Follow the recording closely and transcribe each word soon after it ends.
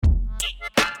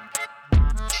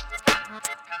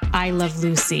I Love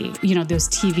Lucy, those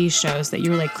TV shows that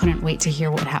you like couldn't wait to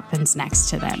hear what happens next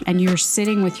to them. And you're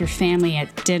sitting with your family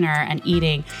at dinner and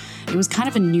eating. It was kind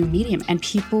of a new medium. And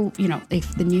people,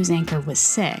 if the news anchor was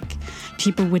sick,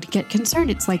 people would get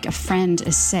concerned. It's like a friend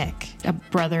is sick, a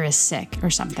brother is sick or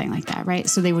something like that, right?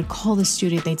 So they would call the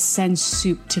studio, they'd send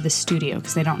soup to the studio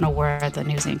because they don't know where the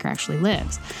news anchor actually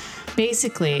lives.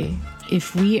 Basically,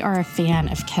 if we are a fan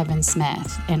of Kevin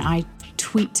Smith and I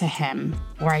tweet to him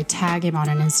or I tag him on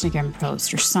an Instagram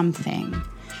post or something,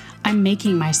 I'm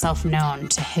making myself known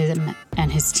to him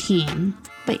and his team,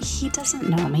 but he doesn't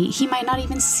know me. He might not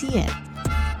even see it.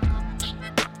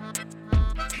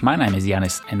 My name is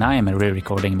Yanis and I am a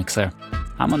re-recording mixer.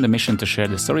 I'm on the mission to share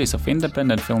the stories of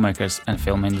independent filmmakers and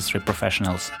film industry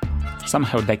professionals. Some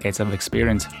have decades of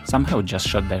experience, some have just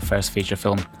shot their first feature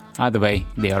film. Either way,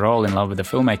 they are all in love with the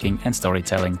filmmaking and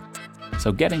storytelling.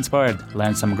 So get inspired,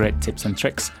 learn some great tips and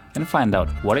tricks, and find out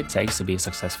what it takes to be a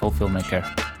successful filmmaker.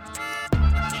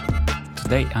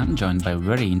 Today I'm joined by a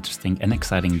very interesting and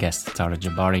exciting guest, Tara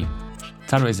Jabari.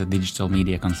 Tara is a digital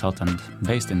media consultant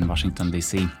based in Washington,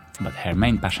 D.C., but her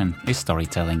main passion is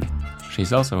storytelling.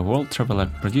 She's also a world traveler,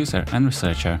 producer and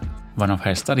researcher. One of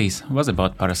her studies was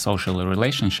about parasocial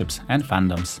relationships and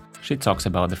fandoms. She talks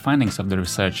about the findings of the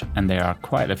research, and there are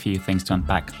quite a few things to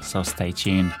unpack, so stay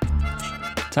tuned.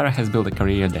 Tara has built a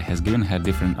career that has given her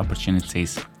different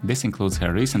opportunities. This includes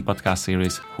her recent podcast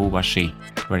series, Who Was She?,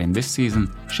 where in this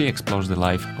season she explores the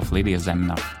life of Lydia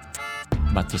Zemnoff.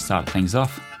 But to start things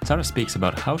off, Tara speaks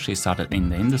about how she started in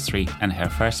the industry and her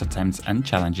first attempts and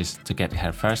challenges to get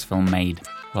her first film made.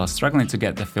 While struggling to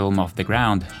get the film off the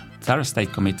ground, Tara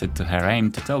stayed committed to her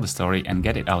aim to tell the story and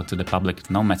get it out to the public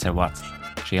no matter what.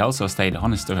 She also stayed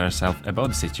honest to herself about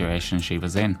the situation she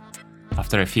was in.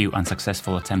 After a few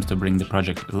unsuccessful attempts to bring the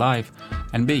project alive,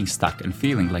 and being stuck and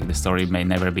feeling like the story may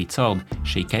never be told,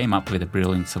 she came up with a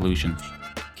brilliant solution.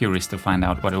 Curious to find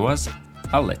out what it was?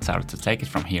 I'll let Tara to take it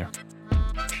from here.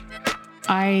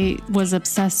 I was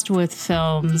obsessed with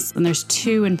films, and there's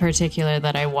two in particular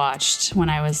that I watched when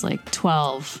I was like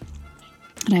 12.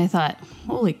 And I thought,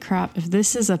 holy crap, if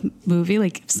this is a movie,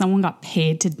 like if someone got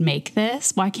paid to make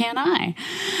this, why can't I?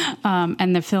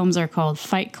 And the films are called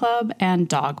Fight Club and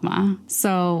Dogma.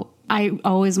 So I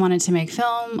always wanted to make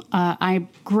film. I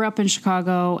grew up in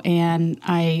Chicago and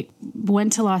I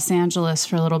went to Los Angeles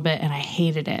for a little bit and I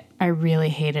hated it. I really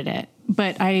hated it.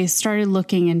 But I started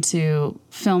looking into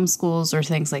film schools or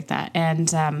things like that.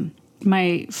 And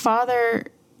my father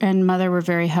and mother were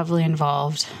very heavily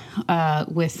involved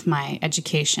with my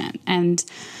education. And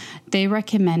they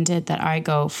recommended that I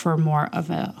go for more of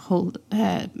a whole,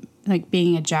 like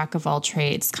being a jack of all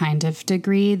trades kind of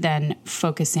degree than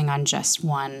focusing on just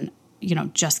one,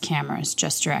 just cameras,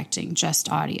 just directing,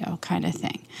 just audio kind of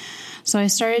thing. So I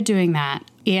started doing that.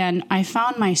 And I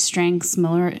found my strengths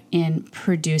more in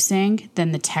producing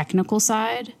than the technical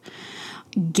side,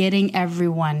 getting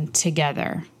everyone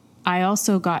together. I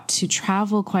also got to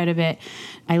travel quite a bit.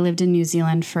 I lived in New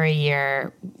Zealand for a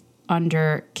year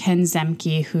under Ken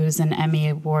Zemke, who's an Emmy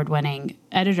Award-winning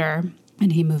editor,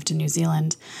 and he moved to New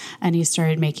Zealand, and he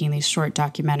started making these short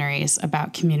documentaries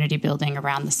about community building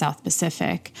around the South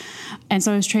Pacific. And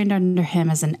so I was trained under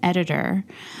him as an editor,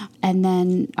 and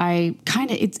then I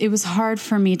it was hard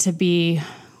for me to be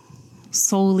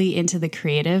solely into the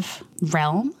creative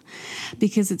realm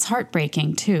because it's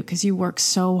heartbreaking too, because you work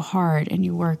so hard and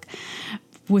you work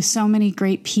with so many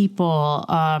great people,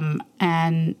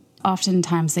 and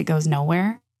oftentimes it goes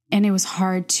nowhere. And it was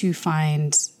hard to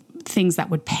find things that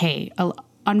would pay.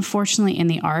 Unfortunately, in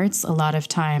the arts, a lot of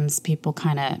times people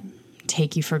kind of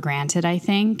take you for granted, I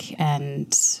think,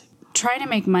 and trying to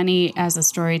make money as a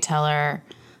storyteller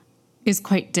is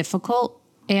quite difficult.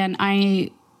 And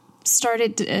I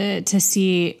started to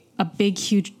see a big,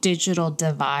 huge digital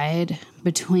divide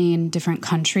between different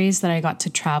countries that I got to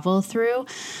travel through.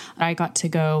 I got to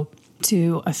go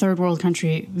to a third world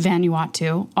country,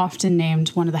 Vanuatu, often named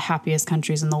one of the happiest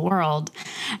countries in the world.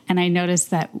 And I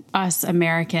noticed that us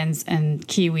Americans and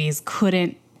Kiwis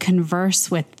couldn't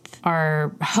converse with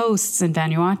our hosts in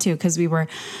Vanuatu because we were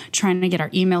trying to get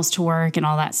our emails to work and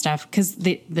all that stuff because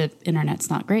the internet's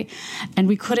not great. And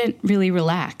we couldn't really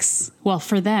relax. Well,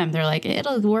 for them, they're like,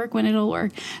 it'll work when it'll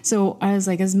work. So I was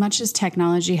like, as much as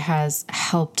technology has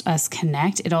helped us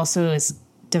connect, it also is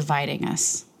dividing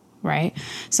us, right?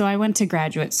 So I went to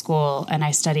graduate school and I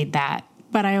studied that.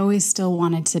 But I always still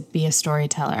wanted to be a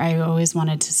storyteller. I always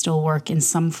wanted to still work in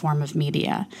some form of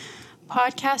media.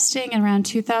 Podcasting around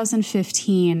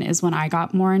 2015 is when I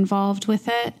got more involved with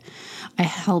it. I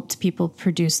helped people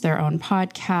produce their own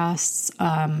podcasts.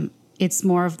 It's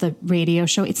more of the radio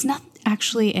show. It's not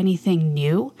actually anything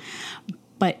new,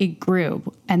 but it grew.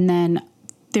 And then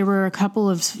there were a couple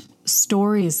of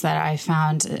stories that I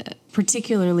found,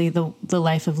 particularly the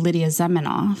life of Lydia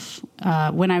Zamenhof,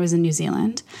 when I was in New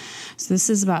Zealand. So this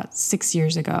is about 6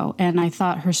 years ago. And I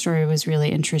thought her story was really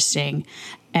interesting.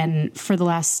 And for the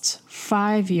last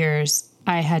 5 years,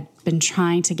 I had been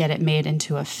trying to get it made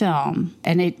into a film.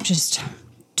 And it just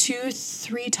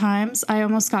 2-3 times I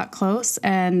almost got close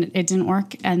and it didn't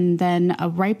work. And then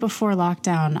right before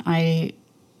lockdown, I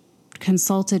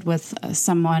consulted with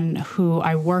someone who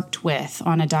I worked with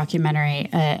on a documentary,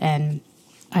 and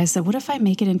I said, what if I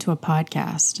make it into a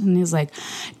podcast? And he's like,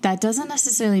 that doesn't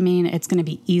necessarily mean it's going to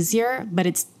be easier, but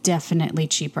it's definitely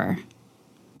cheaper.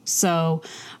 So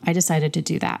I decided to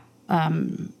do that.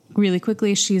 Really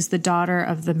quickly, she's the daughter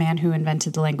of the man who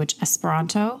invented the language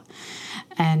Esperanto.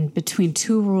 And between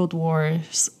 2 world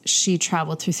wars, she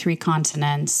traveled through 3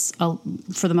 continents,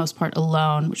 for the most part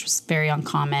alone, which was very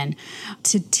uncommon,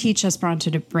 to teach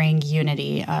Esperanto to bring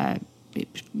unity.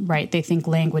 Right? They think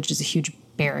language is a huge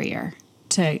barrier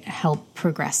to help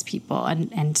progress people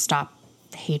and stop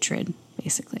hatred,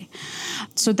 basically.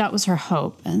 So that was her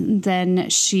hope. And then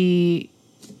she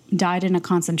died in a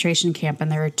concentration camp,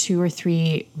 and there were 2 or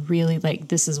 3 really, like,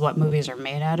 this is what movies are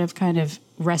made out of, kind of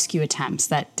rescue attempts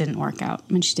that didn't work out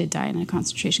when she did die in a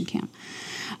concentration camp.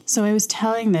 So I was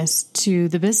telling this to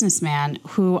the businessman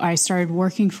who I started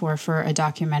working for a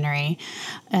documentary,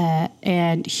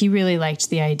 and he really liked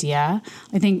the idea.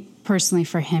 I think personally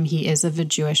for him, he is of a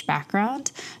Jewish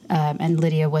background, and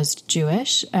Lydia was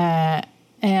Jewish.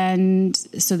 And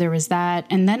so there was that.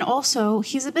 And then also,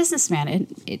 he's a businessman.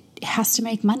 It has to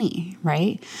make money,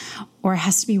 right? Or it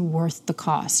has to be worth the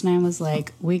cost. And I was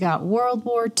like, we got World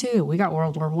War II. We got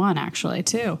World War I, actually,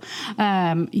 too.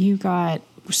 You got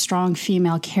strong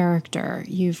female character.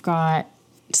 You've got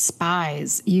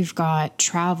spies. You've got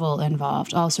travel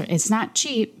involved. Also, it's not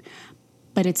cheap,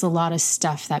 but it's a lot of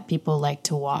stuff that people like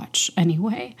to watch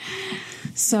anyway.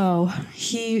 So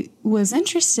he was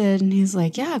interested, and he's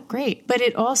like, yeah, great. But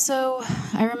it also,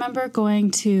 I remember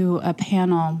going to a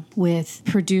panel with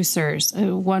producers.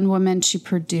 One woman, she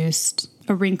produced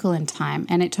A Wrinkle in Time,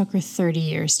 and it took her 30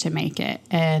 years to make it.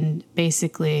 And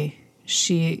basically,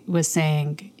 she was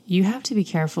saying, you have to be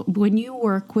careful. When you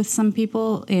work with some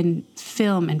people in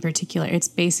film in particular, it's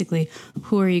basically,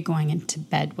 who are you going into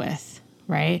bed with,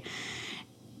 right?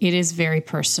 It is very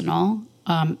personal.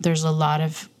 There's a lot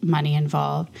of money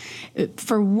involved.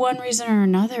 For one reason or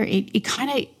another, it kind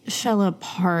of fell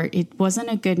apart. It wasn't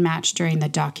a good match during the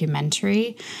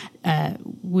documentary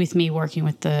with me working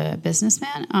with the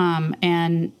businessman.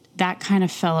 And that kind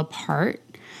of fell apart.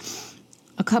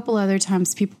 A couple other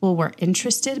times people were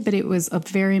interested, but it was a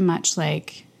very much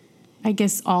like, I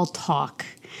guess, all talk.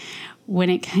 When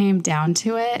it came down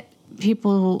to it,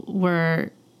 people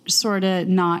were sort of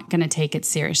not going to take it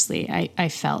seriously, I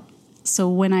felt. So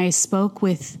when I spoke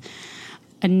with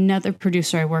another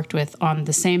producer I worked with on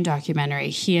the same documentary,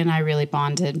 he and I really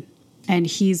bonded. And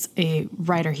he's a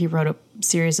writer. He wrote a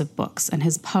series of books, and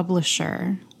his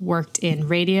publisher worked in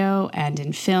radio and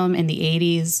in film in the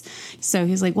 80s. So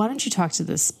he's like, why don't you talk to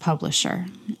this publisher?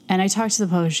 And I talked to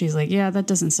the publisher. She's like, yeah, that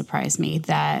doesn't surprise me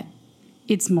that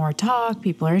it's more talk.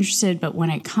 People are interested. But when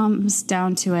it comes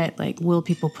down to it, like, will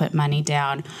people put money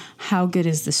down? How good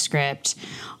is the script?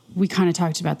 We kind of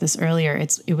talked about this earlier.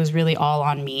 It was really all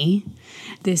on me.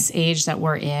 This age that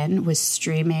we're in with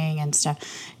streaming and stuff,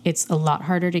 it's a lot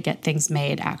harder to get things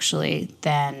made, actually,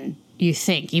 than you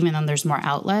think. Even though there's more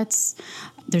outlets,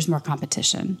 there's more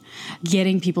competition.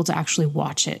 Getting people to actually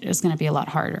watch it is going to be a lot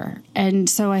harder. And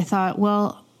so I thought,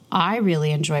 well, I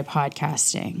really enjoy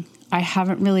podcasting. I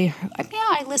haven't really,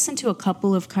 I listened to a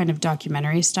couple of kind of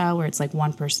documentary style where it's like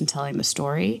one person telling the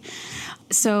story.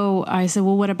 So I said,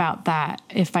 well, what about that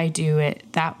if I do it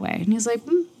that way? And he's like,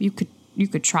 you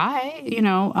could try,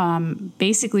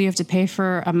 basically you have to pay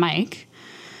for a mic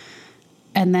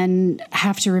and then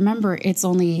have to remember it's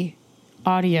only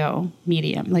audio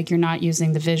medium. Like, you're not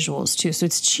using the visuals too. So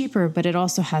it's cheaper, but it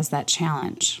also has that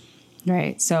challenge,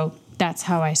 right? So that's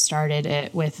how I started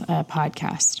it with a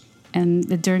podcast.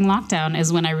 And during lockdown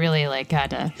is when I really had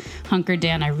to hunker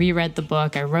down. I reread the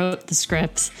book. I wrote the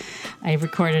script. I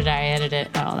recorded, I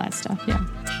edited, all that stuff. Yeah.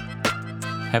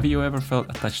 Have you ever felt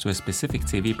attached to a specific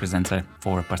TV presenter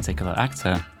or a particular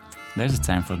actor? There's a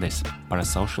term for this: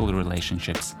 parasocial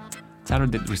relationships. Tara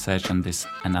did research on this,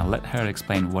 and I'll let her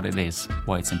explain what it is,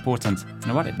 why it's important,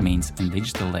 and what it means in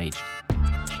digital age.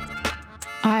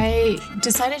 I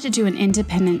decided to do an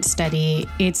independent study.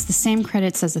 It's the same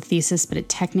credits as a thesis, but it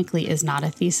technically is not a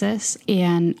thesis.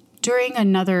 And during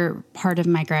another part of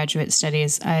my graduate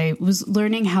studies, I was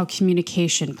learning how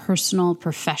communication, personal,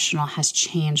 professional, has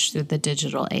changed through the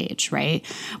digital age, right?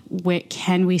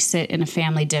 Can we sit in a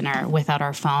family dinner without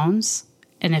our phones?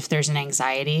 And if there's an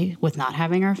anxiety with not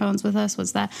having our phones with us,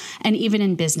 what's that? And even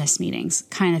in business meetings,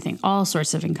 kind of thing, all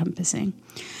sorts of encompassing.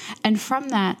 And from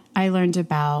that, I learned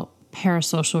about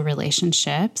parasocial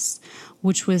relationships,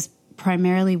 which was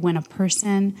primarily when a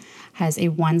person has a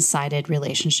one-sided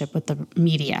relationship with the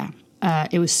media.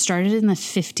 It was started in the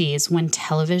 50s when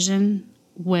television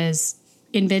was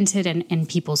invented in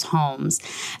people's homes.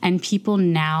 And people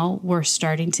now were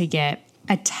starting to get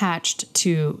attached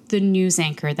to the news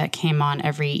anchor that came on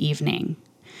every evening.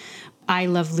 I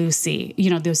Love Lucy,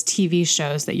 those TV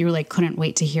shows that you were like, couldn't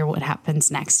wait to hear what happens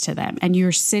next to them. And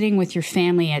you're sitting with your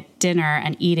family at dinner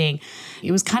and eating.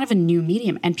 It was kind of a new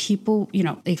medium. And people,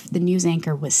 if the news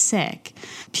anchor was sick,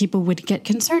 people would get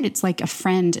concerned. It's like a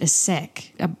friend is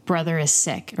sick, a brother is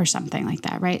sick or something like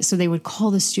that, right? So they would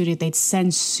call the studio, they'd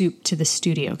send soup to the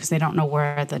studio because they don't know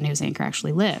where the news anchor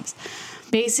actually lives.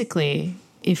 Basically,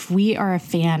 if we are a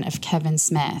fan of Kevin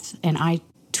Smith and I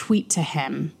tweet to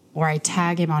him, or I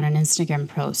tag him on an Instagram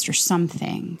post or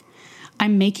something,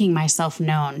 I'm making myself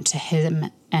known to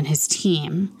him and his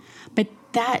team. But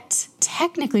that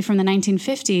technically from the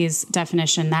 1950s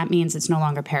definition, that means it's no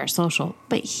longer parasocial.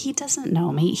 But he doesn't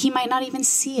know me. He might not even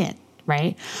see it,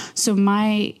 right? So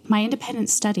my independent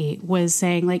study was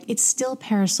saying, like, it's still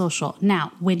parasocial.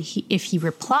 Now, if he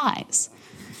replies,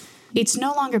 it's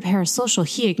no longer parasocial.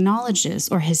 He acknowledges,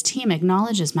 or his team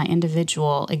acknowledges, my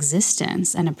individual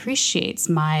existence and appreciates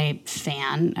my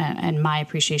fan and my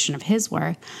appreciation of his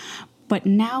work. But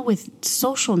now with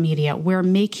social media, we're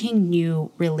making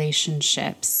new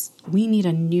relationships. We need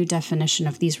a new definition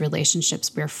of these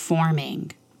relationships we're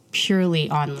forming purely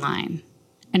online.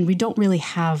 And we don't really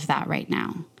have that right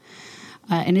now.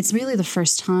 And it's really the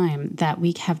first time that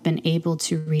we have been able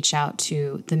to reach out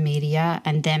to the media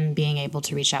and them being able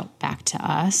to reach out back to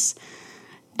us.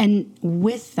 And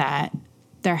with that,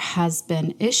 there has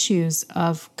been issues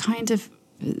of kind of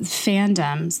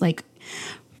fandoms, like,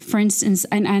 for instance,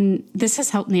 and this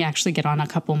has helped me actually get on a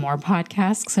couple more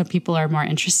podcasts so people are more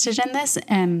interested in this.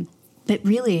 And that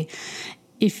really,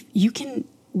 if you can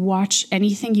watch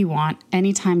anything you want,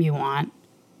 anytime you want,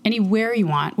 anywhere you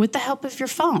want with the help of your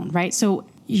phone, right? So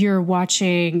you're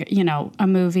watching, a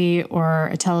movie or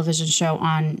a television show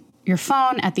on your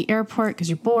phone at the airport because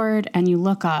you're bored, and you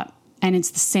look up and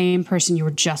it's the same person you were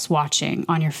just watching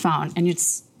on your phone. And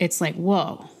it's like,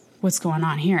 whoa, what's going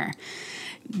on here?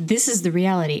 This is the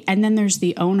reality. And then there's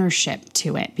the ownership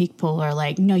to it. People are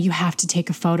like, no, you have to take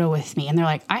a photo with me. And they're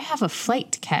like, I have a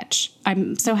flight to catch.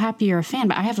 I'm so happy you're a fan,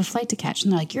 but I have a flight to catch.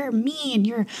 And they're like, you're mean,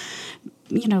 you're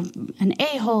an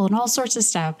a-hole and all sorts of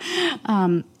stuff.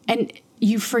 And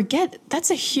you forget that's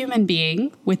a human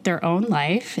being with their own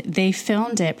life. They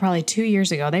filmed it probably 2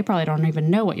 years ago. They probably don't even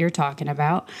know what you're talking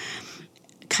about.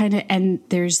 And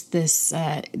there's this,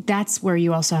 that's where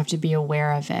you also have to be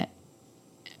aware of it,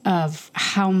 of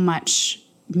how much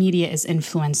media is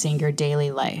influencing your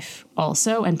daily life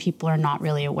also, and people are not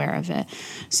really aware of it.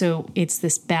 So it's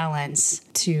this balance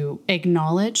to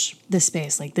acknowledge the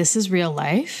space, like this is real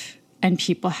life. And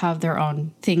people have their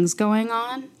own things going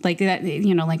on. Like that,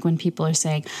 like when people are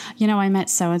saying, I met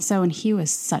so-and-so and he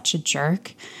was such a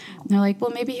jerk. And they're like,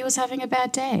 well, maybe he was having a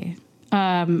bad day,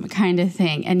 kind of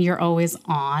thing. And you're always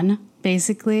on,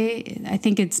 basically. I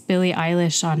think it's Billie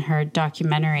Eilish on her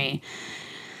documentary.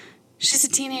 She's a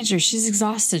teenager. She's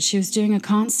exhausted. She was doing a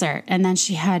concert. And then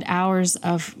she had hours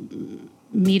of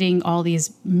meeting all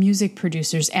these music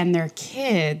producers and their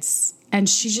kids. And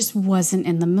she just wasn't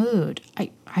in the mood.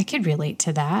 I could relate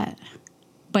to that.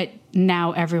 But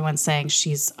now everyone's saying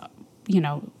she's,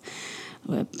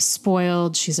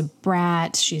 spoiled. She's a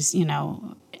brat. She's,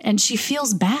 and she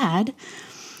feels bad.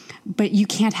 But you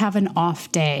can't have an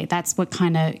off day. That's what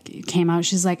kind of came out.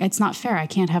 She's like, it's not fair. I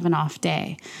can't have an off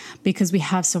day because we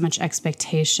have so much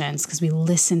expectations because we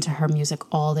listen to her music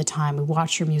all the time. We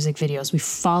watch her music videos. We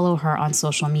follow her on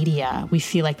social media. We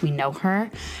feel like we know her,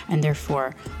 and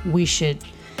therefore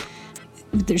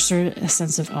there's sort of a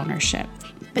sense of ownership,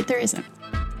 but there isn't.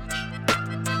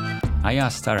 I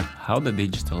asked her how the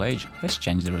digital age has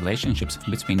changed the relationships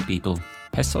between people.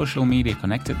 Has social media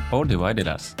connected or divided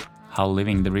us? How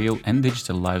living the real and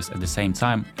digital lives at the same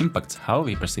time impacts how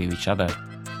we perceive each other.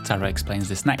 Tara explains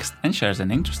this next and shares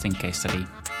an interesting case study.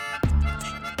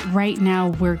 Right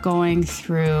now, we're going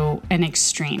through an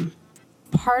extreme.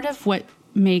 Part of what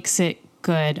makes it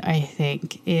good, I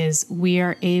think, is we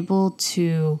are able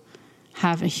to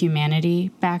have a humanity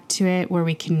back to it where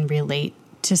we can relate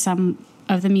to some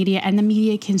of the media, and the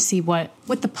media can see what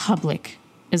the public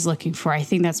is looking for. I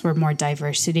think that's where more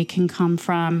diversity can come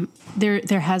from.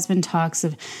 There has been talks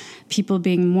of people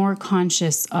being more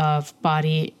conscious of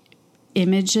body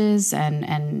images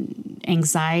and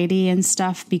anxiety and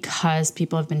stuff because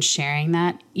people have been sharing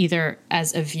that either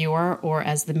as a viewer or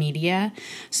as the media.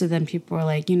 So then people are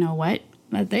like, you know what?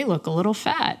 They look a little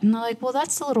fat. And they're like, well,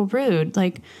 that's a little rude.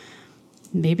 Like,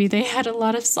 maybe they had a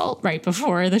lot of salt right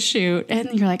before the shoot.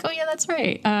 And you're like, oh, yeah, that's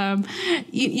right.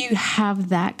 You have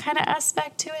that kind of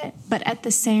aspect to it. But at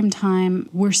the same time,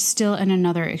 we're still in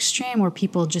another extreme where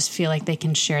people just feel like they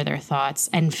can share their thoughts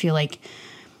and feel like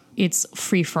it's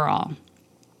free for all.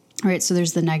 All right, so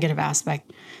there's the negative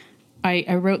aspect.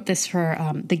 I wrote this for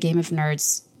the Game of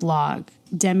Nerds blog.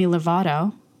 Demi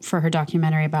Lovato, for her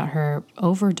documentary about her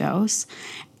overdose,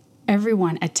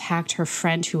 everyone attacked her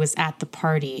friend who was at the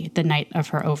party the night of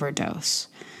her overdose.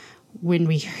 When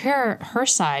we hear her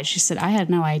side, she said, I had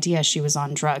no idea she was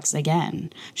on drugs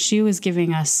again. She was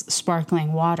giving us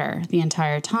sparkling water the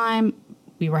entire time.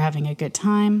 We were having a good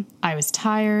time. I was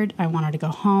tired. I wanted to go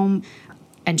home.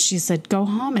 And she said, go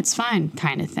home, it's fine,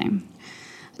 kind of thing.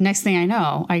 Next thing I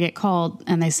know, I get called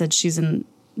and they said she's in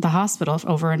the hospital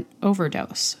over an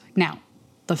overdose. Now,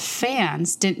 the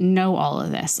fans didn't know all of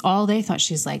this. All they thought,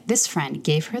 she's like, this friend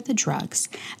gave her the drugs,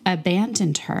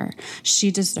 abandoned her.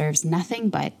 She deserves nothing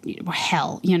but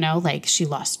hell, you know, like she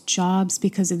lost jobs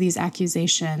because of these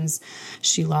accusations.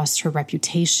 She lost her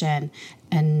reputation.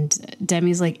 And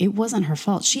Demi's like, it wasn't her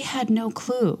fault. She had no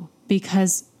clue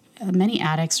because many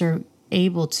addicts are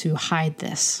able to hide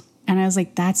this. And I was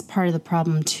like, that's part of the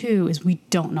problem too, is we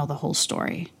don't know the whole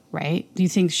story, right? You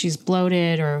think she's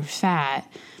bloated or fat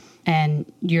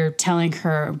and you're telling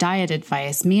her diet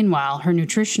advice. Meanwhile, her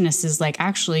nutritionist is like,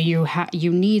 actually,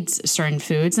 you need certain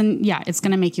foods and yeah, it's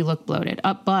going to make you look bloated,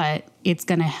 but it's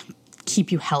going to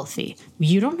keep you healthy.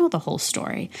 You don't know the whole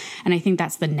story. And I think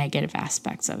that's the negative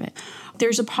aspects of it.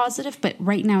 There's a positive, but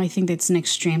right now I think it's an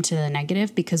extreme to the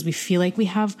negative because we feel like we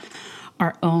have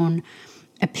our own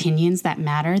opinions that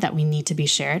matter, that we need to be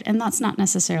shared. And that's not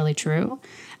necessarily true.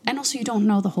 And also you don't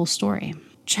know the whole story.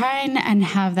 Try and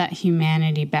have that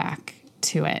humanity back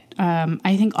to it.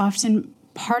 I think often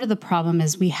part of the problem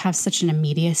is we have such an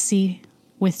immediacy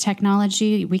with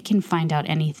technology. We can find out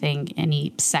anything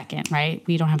any second, right?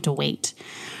 We don't have to wait.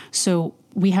 So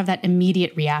we have that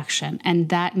immediate reaction and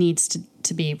that needs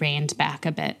to be reined back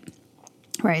a bit.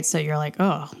 Right. So you're like,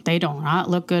 oh, they do not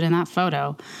look good in that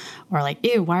photo. Or like,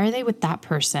 ew, why are they with that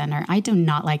person? Or I do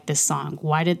not like this song.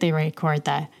 Why did they record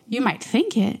that? You might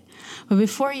think it. But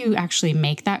before you actually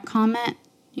make that comment,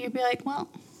 you'd be like, well,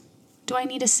 do I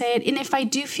need to say it? And if I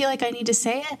do feel like I need to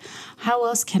say it, how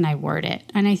else can I word it?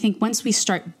 And I think once we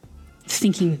start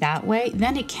thinking that way,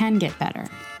 then it can get better.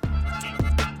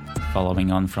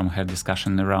 Following on from her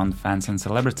discussion around fans and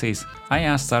celebrities, I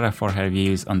asked Sarah for her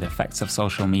views on the effects of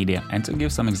social media and to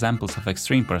give some examples of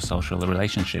extreme parasocial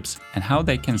relationships and how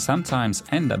they can sometimes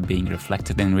end up being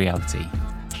reflected in reality.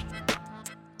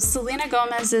 Selena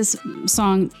Gomez's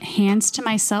song Hands to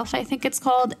Myself, I think it's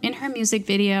called, in her music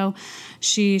video,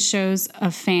 she shows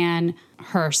a fan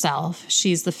herself.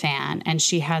 She's the fan, and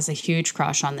she has a huge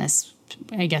crush on this,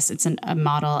 I guess it's a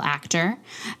model actor,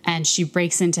 and she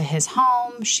breaks into his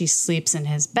home. She sleeps in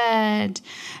his bed.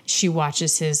 She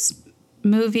watches his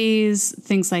movies,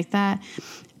 things like that.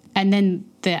 And then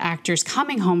the actor's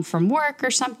coming home from work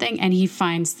or something, and he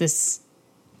finds this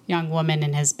young woman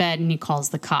in his bed, and he calls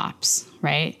the cops,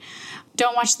 right?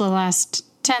 Don't watch the last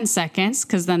 10 seconds,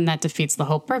 because then that defeats the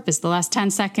whole purpose. The last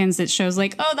 10 seconds, it shows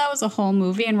like, oh, that was a whole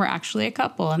movie, and we're actually a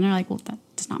couple. And they're like, well,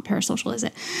 that's not parasocial, is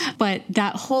it? But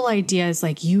that whole idea is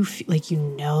like, you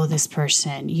know this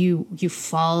person. You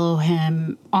follow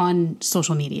him on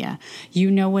social media.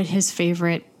 You know what his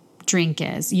favorite drink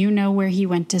is. You know where he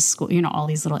went to school. You know, all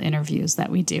these little interviews that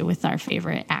we do with our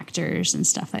favorite actors and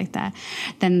stuff like that.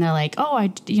 Then they're like, oh,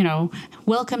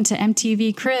 welcome to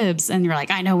MTV Cribs. And you're like,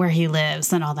 I know where he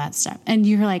lives and all that stuff. And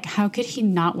you're like, how could he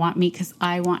not want me? Because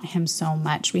I want him so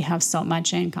much. We have so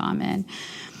much in common.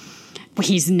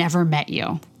 He's never met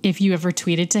you. If you ever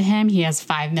tweeted to him, he has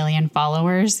 5 million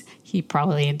followers. He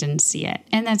probably didn't see it.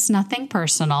 And that's nothing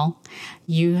personal.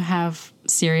 You have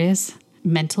serious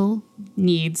mental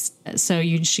needs, so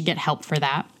you should get help for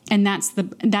that. And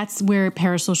that's where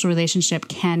parasocial relationship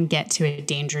can get to a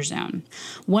danger zone.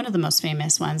 One of the most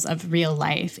famous ones of real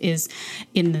life is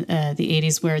in the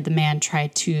 80s, where the man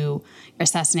tried to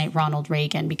assassinate Ronald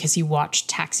Reagan because he watched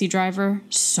Taxi Driver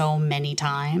so many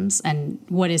times. And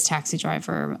what is Taxi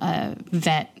Driver? A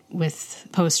vet with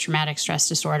post-traumatic stress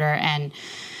disorder, and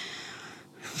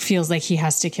feels like he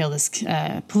has to kill this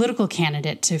political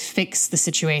candidate to fix the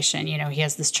situation. You know, he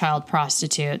has this child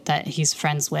prostitute that he's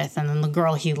friends with, and then the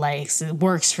girl he likes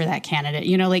works for that candidate.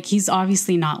 You know, like he's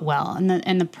obviously not well, and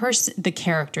the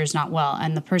character is not well,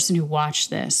 and the person who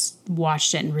watched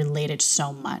it and related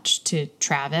so much to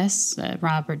Travis,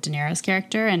 Robert De Niro's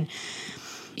character, and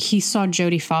he saw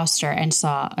Jodie Foster and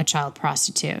saw a child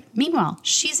prostitute. Meanwhile,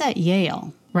 she's at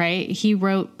Yale. Right? He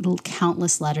wrote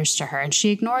countless letters to her, and she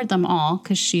ignored them all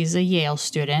because she's a Yale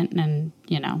student, and,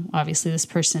 you know, obviously this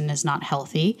person is not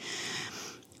healthy.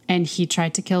 And he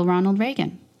tried to kill Ronald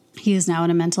Reagan. He is now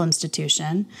in a mental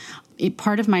institution.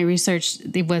 Part of my research,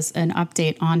 there was an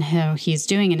update on how he's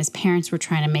doing, and his parents were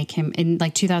trying to make him, in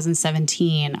like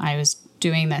 2017, I was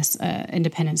doing this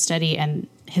independent study, and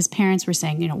his parents were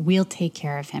saying, you know, we'll take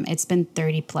care of him. It's been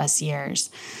 30 plus years.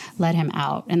 Let him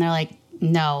out. And they're like,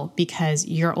 no, because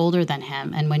you're older than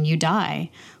him. And when you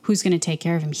die, who's going to take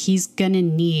care of him? He's going to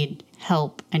need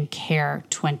help and care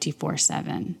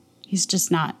 24/7. He's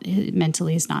just not,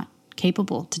 mentally is not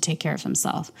capable to take care of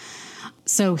himself.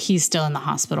 So he's still in the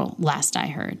hospital, last I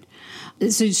heard.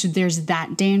 So there's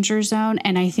that danger zone.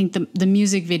 And I think the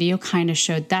music video kind of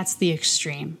showed that's the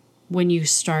extreme when you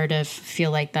start to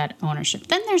feel like that ownership.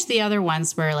 Then there's the other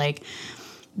ones where like,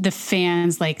 the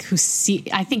fans like who see,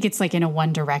 I think it's like in a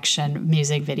One Direction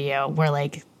music video where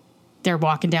like they're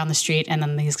walking down the street and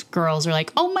then these girls are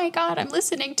like, oh my God, I'm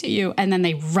listening to you. And then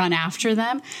they run after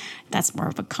them. That's more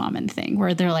of a common thing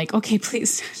where they're like, okay,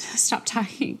 please stop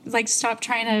talking, like stop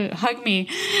trying to hug me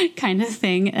kind of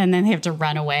thing. And then they have to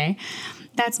run away.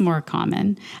 That's more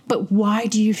common. But why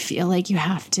do you feel like you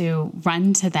have to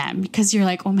run to them? Because you're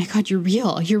like, oh my God, you're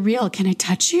real. You're real. Can I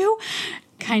touch you?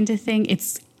 Kind of thing.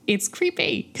 It's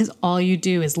creepy because all you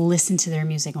do is listen to their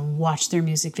music and watch their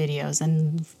music videos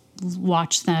and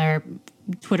watch their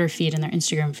Twitter feed and their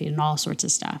Instagram feed and all sorts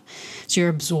of stuff. So you're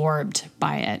absorbed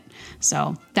by it.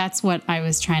 So that's what I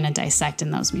was trying to dissect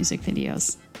in those music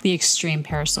videos, the extreme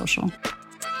parasocial.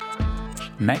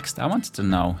 Next, I wanted to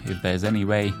know if there's any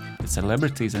way that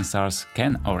celebrities and stars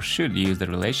can or should use their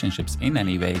relationships in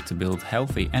any way to build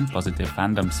healthy and positive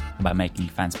fandoms by making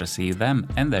fans perceive them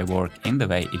and their work in the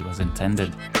way it was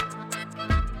intended.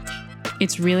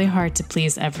 It's really hard to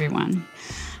please everyone.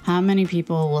 How many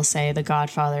people will say The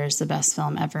Godfather is the best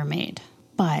film ever made?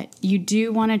 But you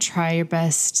do want to try your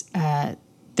best.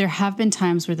 There have been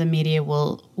times where the media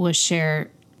will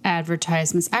share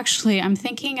advertisements. Actually, I'm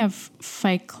thinking of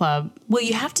Fight Club. Well,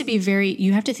 you have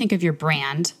to think of your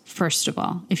brand, first of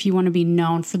all, if you want to be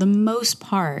known for the most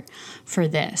part for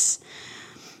this.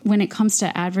 When it comes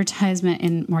to advertisement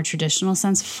in more traditional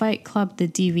sense, Fight Club, the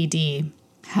DVD,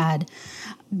 had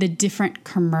the different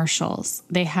commercials.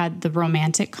 They had the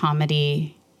romantic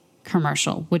comedy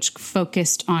commercial, which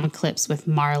focused on clips with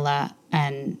Marla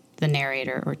and the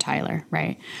narrator or Tyler,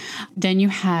 right? Then you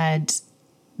had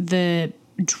the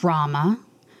drama,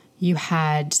 you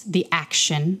had the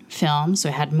action film, so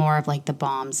it had more of like the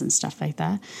bombs and stuff like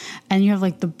that, and you have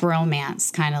like the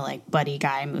bromance kind of like buddy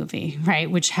guy movie,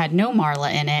 right, which had no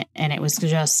Marla in it, and it was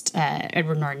just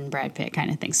Edward Norton, Brad Pitt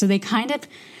kind of thing. So they kind of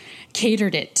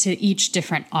catered it to each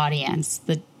different audience,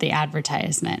 the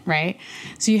advertisement, right?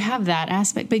 So you have that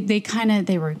aspect, but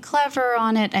they were clever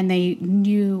on it, and they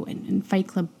knew in Fight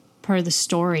Club, part of the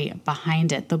story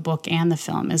behind it, the book and the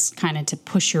film, is kind of to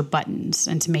push your buttons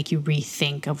and to make you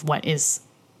rethink of what is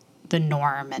the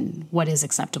norm and what is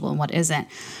acceptable and what isn't.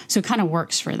 So it kind of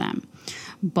works for them.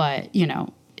 But, you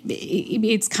know,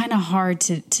 it's kind of hard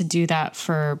to do that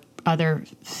for other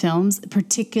films,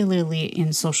 particularly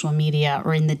in social media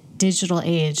or in the digital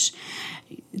age.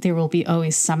 There will be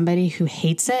always somebody who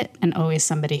hates it and always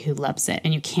somebody who loves it,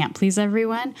 and you can't please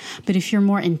everyone. But if you're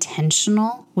more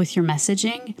intentional with your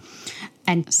messaging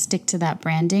and stick to that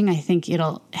branding, I think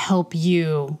it'll help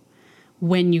you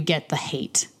when you get the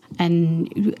hate.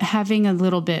 And having a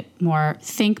little bit more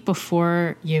think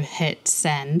before you hit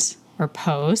send or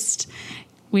post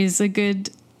is a good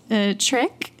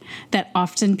trick that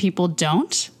often people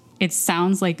don't. It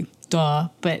sounds like duh,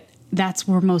 but that's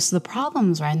where most of the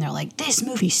problems are. And they're like, this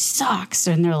movie sucks.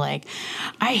 And they're like,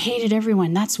 I hated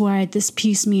everyone. That's why this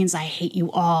piece means I hate you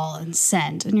all, and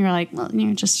send. And you're like, well,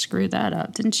 you just screwed that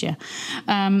up, didn't you?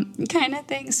 Kind of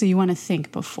thing. So you want to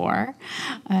think before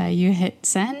you hit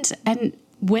send. And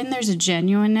when there's a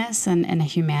genuineness and a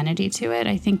humanity to it,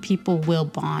 I think people will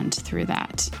bond through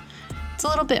that. It's a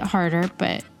little bit harder,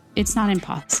 but it's not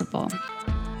impossible.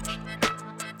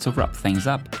 To wrap things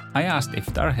up, I asked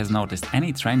if Tara has noticed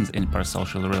any trends in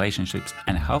parasocial relationships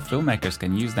and how filmmakers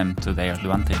can use them to their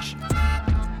advantage.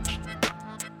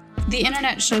 The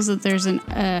internet shows that there's an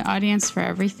audience for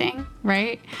everything,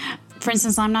 right? for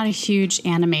instance, I'm not a huge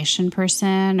animation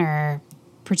person or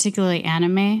particularly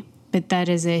anime, but that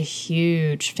is a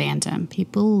huge fandom.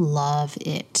 People love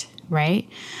it, right?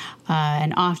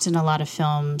 And often a lot of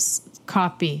films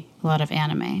copy a lot of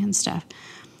anime and stuff.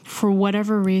 For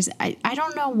whatever reason, I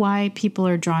don't know why people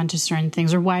are drawn to certain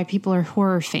things or why people are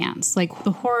horror fans. Like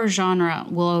the horror genre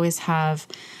will always have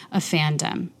a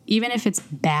fandom. Even if it's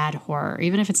bad horror,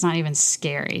 even if it's not even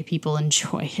scary, people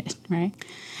enjoy it, right?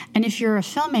 And if you're a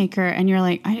filmmaker and you're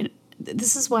like,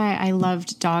 this is why I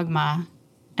loved Dogma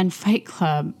and Fight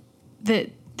Club,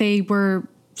 that they were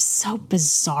so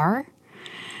bizarre.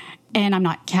 And I'm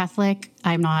not Catholic.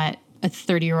 I'm not a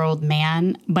 30-year-old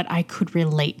man, but I could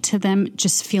relate to them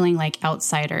just feeling like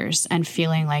outsiders and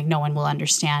feeling like no one will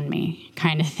understand me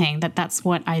kind of thing. That's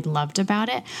what I loved about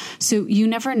it. So you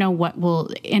never know what will,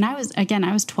 and I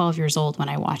was 12 years old when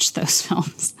I watched those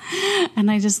films. And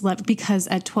I just loved, because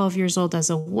at 12 years old as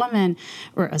a woman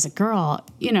or as a girl,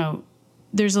 you know,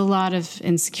 there's a lot of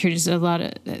insecurities,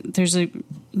 there's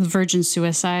virgin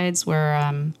suicides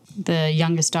where, the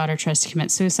youngest daughter tries to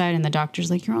commit suicide and the doctor's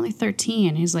like, you're only 13.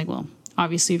 And he's like, well,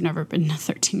 obviously you've never been a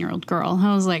 13-year-old girl. And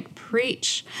I was like,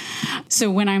 preach. So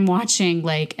when I'm watching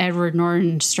like Edward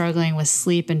Norton struggling with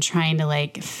sleep and trying to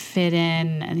like fit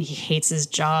in, and he hates his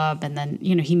job, and then,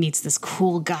 you know, he meets this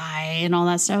cool guy and all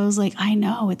that stuff, I was like, I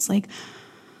know, it's like,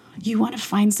 you want to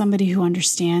find somebody who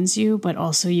understands you, but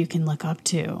also you can look up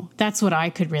to. That's what I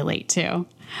could relate to.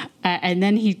 And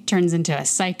then he turns into a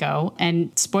psycho,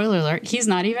 and spoiler alert, he's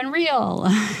not even real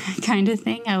kind of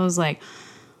thing. I was like,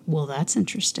 well, that's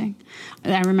interesting.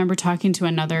 I remember talking to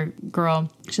another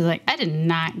girl. She's like, I did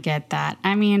not get that.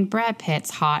 I mean, Brad Pitt's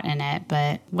hot in it,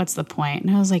 but what's the point?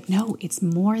 And I was like, no, it's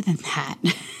more than that.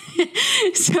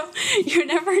 So you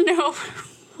never know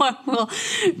what will,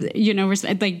 you know,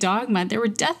 like Dogma, there were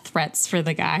death threats for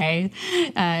the guy.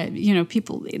 You know,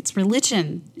 people, it's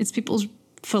religion. It's people's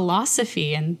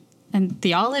philosophy and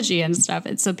theology and stuff.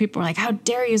 And so people are like, how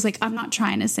dare you? It's like, I'm not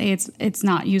trying to say it's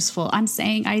not useful. I'm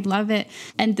saying I love it,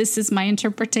 and this is my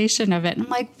interpretation of it. And I'm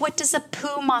like, what does a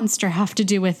poo monster have to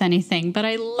do with anything? But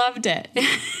I loved it.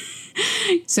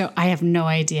 So I have no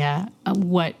idea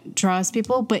what draws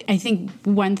people. But I think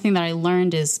one thing that I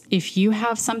learned is if you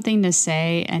have something to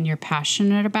say and you're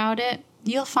passionate about it,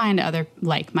 you'll find other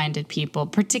like-minded people,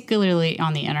 particularly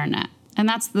on the internet. And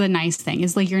that's the nice thing,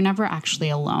 is like you're never actually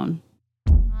alone.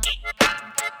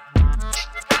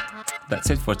 That's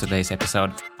it for today's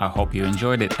episode. I hope you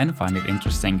enjoyed it and find it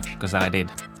interesting, because I did.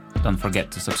 Don't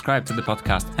forget to subscribe to the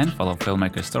podcast and follow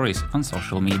Filmmaker Stories on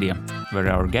social media,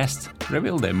 where our guests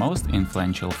reveal their most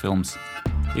influential films.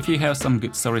 If you have some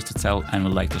good stories to tell and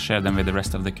would like to share them with the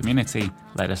rest of the community,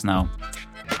 let us know.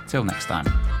 Till next time.